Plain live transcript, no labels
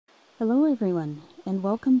Hello everyone, and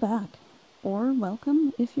welcome back. Or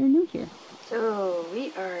welcome if you're new here. So,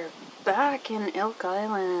 we are back in Elk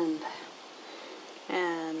Island.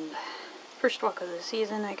 And first walk of the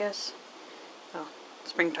season, I guess. Well,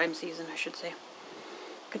 springtime season, I should say.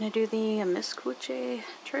 Gonna do the Amisk Wuche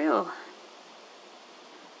trail.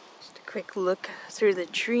 Just a quick look through the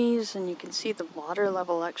trees, and you can see the water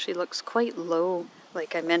level actually looks quite low.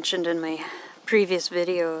 Like I mentioned in my previous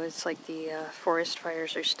video, it's like the forest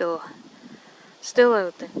fires are still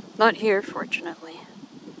out there. Not here, fortunately.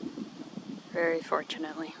 Very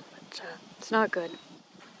fortunately, but it's not good.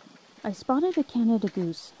 I spotted a Canada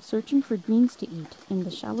goose searching for greens to eat in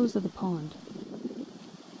the shallows of the pond.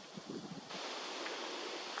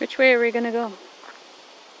 Which way are we gonna go?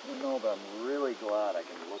 I don't know, but I'm really glad I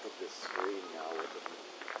can look at this screen now with the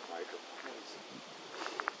microphones.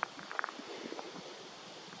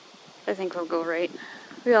 I think we'll go right.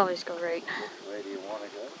 We always go right. Which way do you want to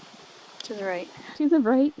go? To the right. To the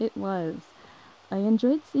right it was. I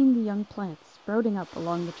enjoyed seeing the young plants sprouting up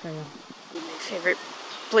along the trail. My favorite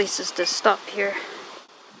places to stop here.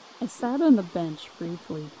 I sat on the bench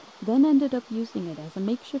briefly, then ended up using it as a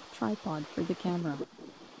makeshift tripod for the camera.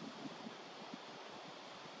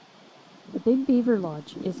 The Big Beaver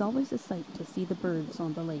Lodge is always a sight to see the birds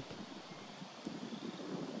on the lake.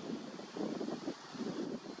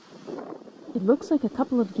 It looks like a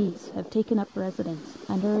couple of geese have taken up residence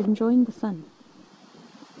and are enjoying the sun.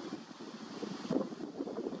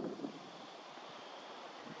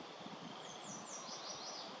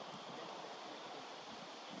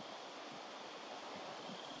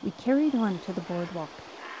 We carried on to the boardwalk.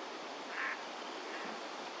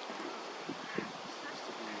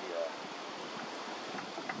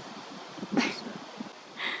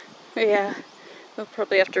 Yeah, we'll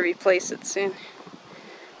probably have to replace it soon.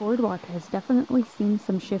 Boardwalk has definitely seen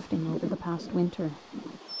some shifting over the past winter.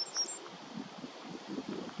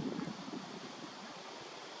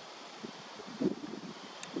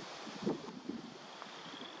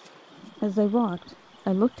 As I walked,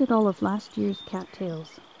 I looked at all of last year's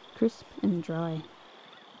cattails, crisp and dry.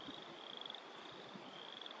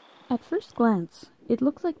 At first glance, it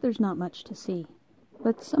looks like there's not much to see,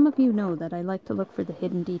 but some of you know that I like to look for the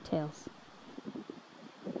hidden details.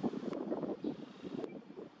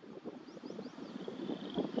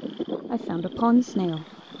 I found a pond snail.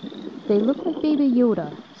 They look like baby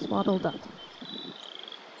Yoda, swaddled up.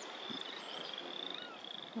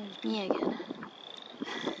 There's me again.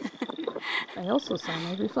 I also saw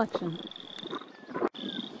my reflection.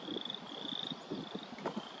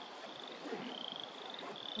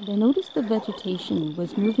 And I noticed the vegetation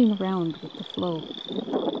was moving around with the flow.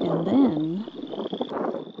 And then...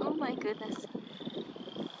 Oh my goodness.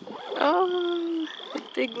 Oh,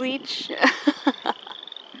 big leech.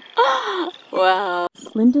 Wow.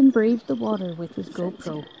 Lyndon braved the water with his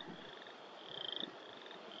GoPro.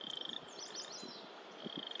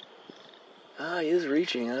 Ah, he is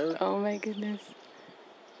reaching out. Oh my goodness.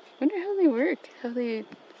 Wonder how they work, how they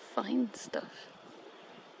find stuff.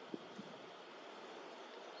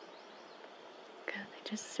 God, they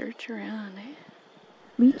just search around, eh?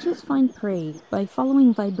 Leeches find prey by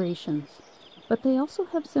following vibrations, but they also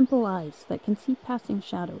have simple eyes that can see passing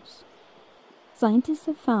shadows. Scientists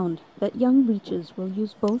have found that young leeches will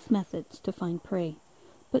use both methods to find prey,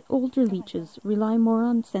 but older leeches rely more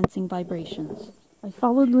on sensing vibrations. I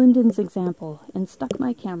followed Lyndon's example and stuck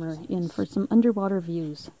my camera in for some underwater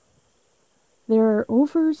views. There are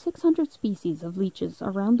over 600 species of leeches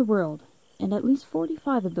around the world, and at least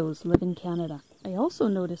 45 of those live in Canada. I also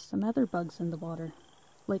noticed some other bugs in the water,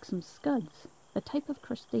 like some scuds, a type of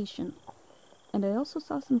crustacean, and I also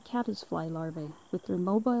saw some caddisfly larvae with their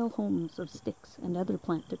mobile homes of sticks and other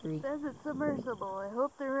plant debris. It says it's submersible. I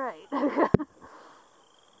hope they're right.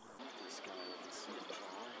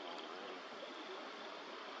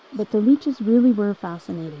 But the leeches really were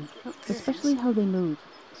fascinating, especially how they move,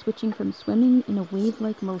 switching from swimming in a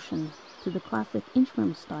wave-like motion to the classic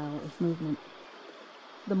inchworm style of movement.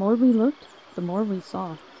 The more we looked, the more we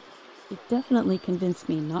saw. It definitely convinced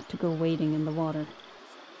me not to go wading in the water.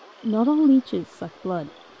 Not all leeches suck blood.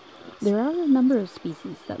 There are a number of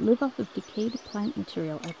species that live off of decayed plant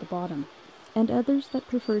material at the bottom, and others that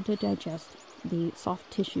prefer to digest the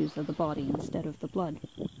soft tissues of the body instead of the blood.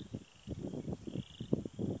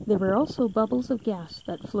 There were also bubbles of gas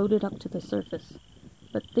that floated up to the surface,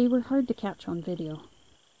 but they were hard to catch on video.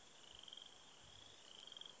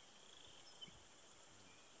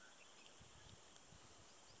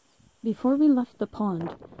 Before we left the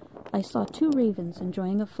pond, I saw two ravens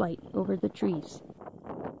enjoying a flight over the trees.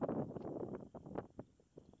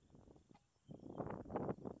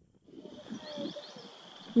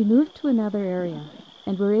 We We moved to another area,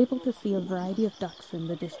 and were able to see a variety of ducks in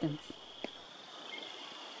the distance.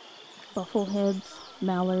 Buffleheads,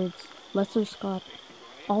 mallards, lesser scaup,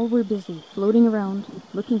 all were busy floating around,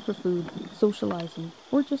 looking for food, socializing,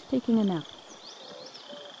 or just taking a nap.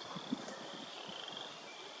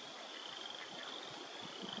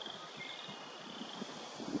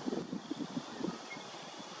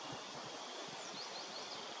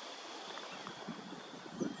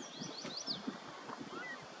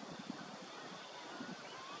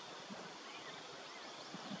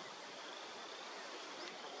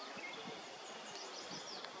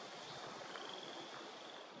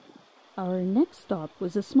 Our next stop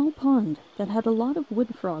was a small pond that had a lot of wood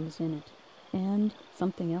frogs in it, and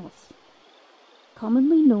something else.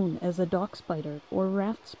 Commonly known as a dock spider or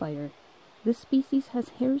raft spider, this species has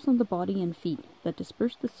hairs on the body and feet that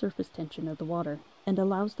disperse the surface tension of the water and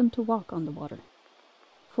allows them to walk on the water.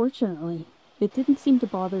 Fortunately, it didn't seem to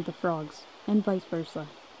bother the frogs, and vice versa.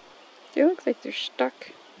 They look like they're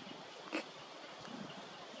stuck.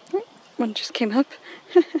 Oh, one just came up.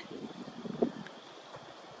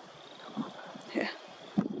 Yeah.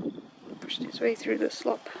 Pushed his way through the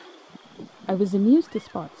slop. I was amused to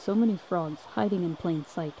spot so many frogs hiding in plain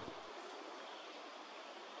sight.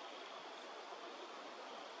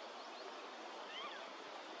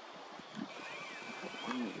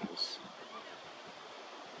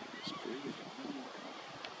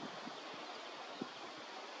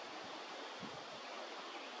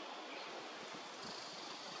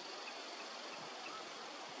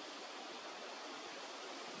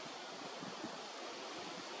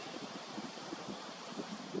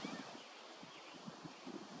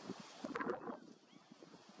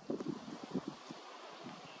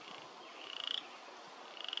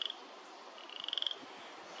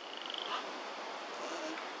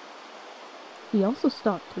 We also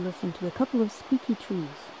stopped to listen to a couple of squeaky trees.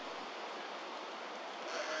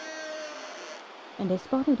 And I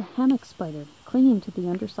spotted a hammock spider clinging to the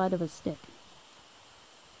underside of a stick.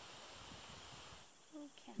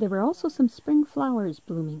 There were also some spring flowers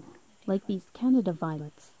blooming, like these Canada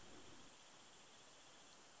violets.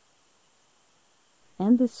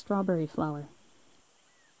 And this strawberry flower.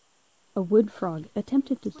 A wood frog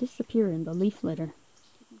attempted to disappear in the leaf litter.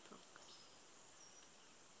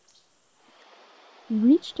 We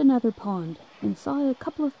reached another pond and saw a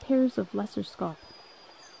couple of pairs of lesser scaup.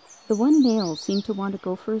 The one male seemed to want to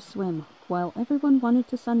go for a swim, while everyone wanted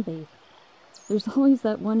to sunbathe. There's always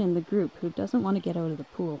that one in the group who doesn't want to get out of the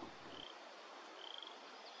pool.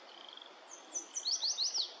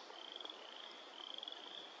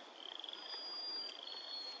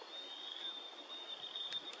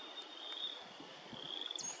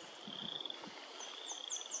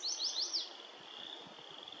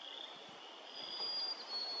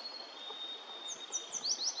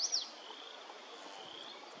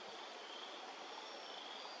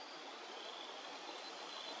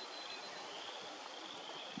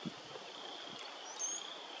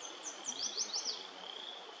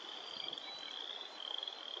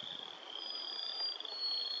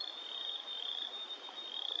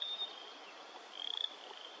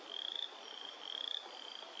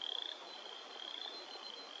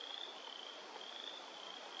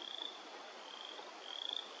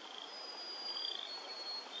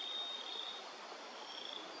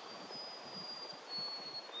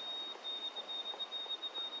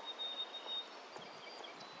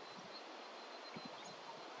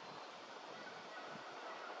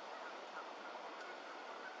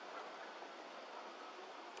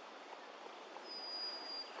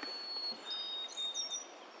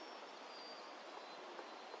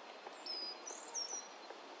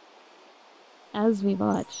 As we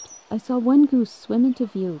watched, I saw one goose swim into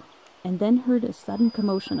view, and then heard a sudden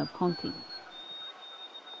commotion of honking.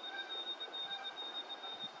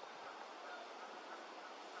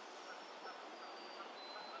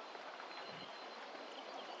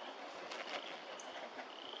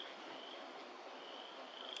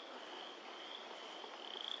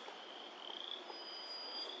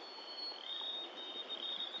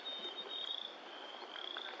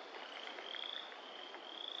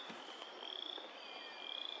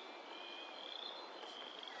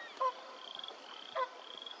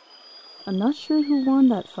 I'm not sure who won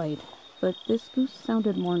that fight, but this goose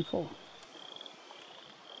sounded mournful.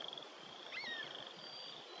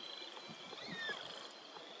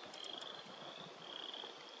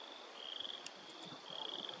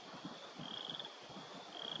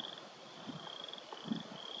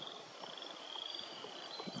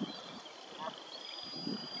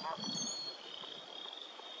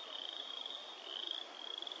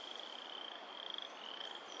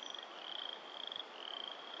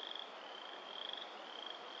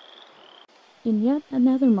 In yet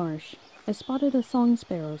another marsh, I spotted a song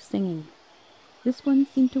sparrow singing. This one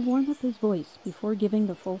seemed to warm up his voice before giving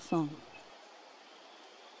the full song.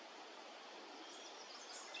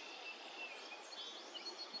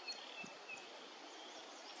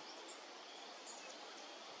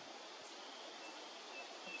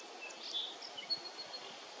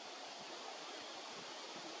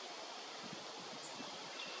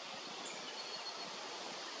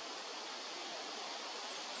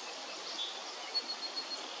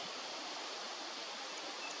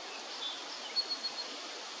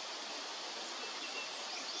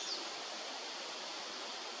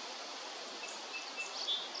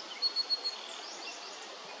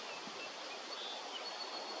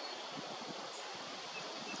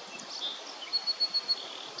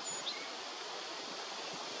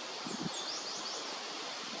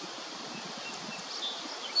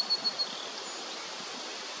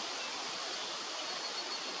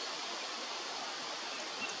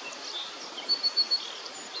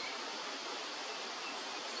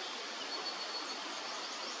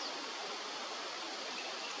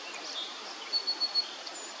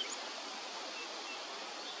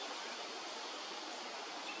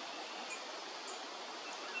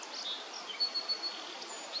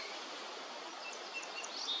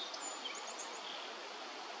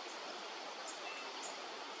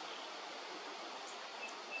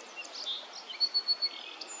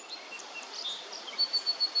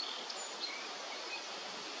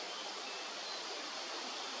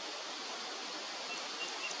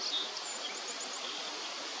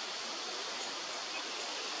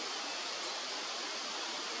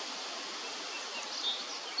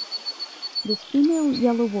 This female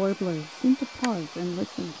yellow warbler seemed to pause and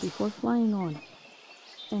listen before flying on.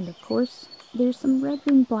 And of course, there's some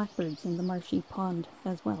red-winged blackbirds in the marshy pond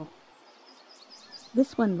as well.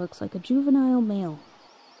 This one looks like a juvenile male.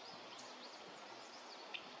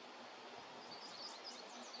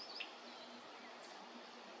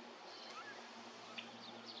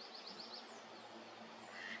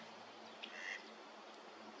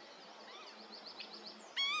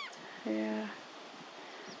 Yeah,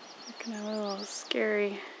 kind of a little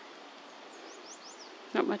scary.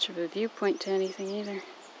 Not much of a viewpoint to anything either.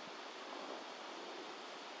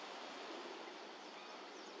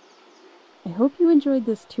 I hope you enjoyed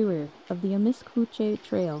this tour of the Amisk Wuche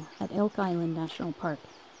Trail at Elk Island National Park.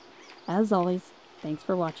 As always, thanks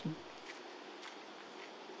for watching.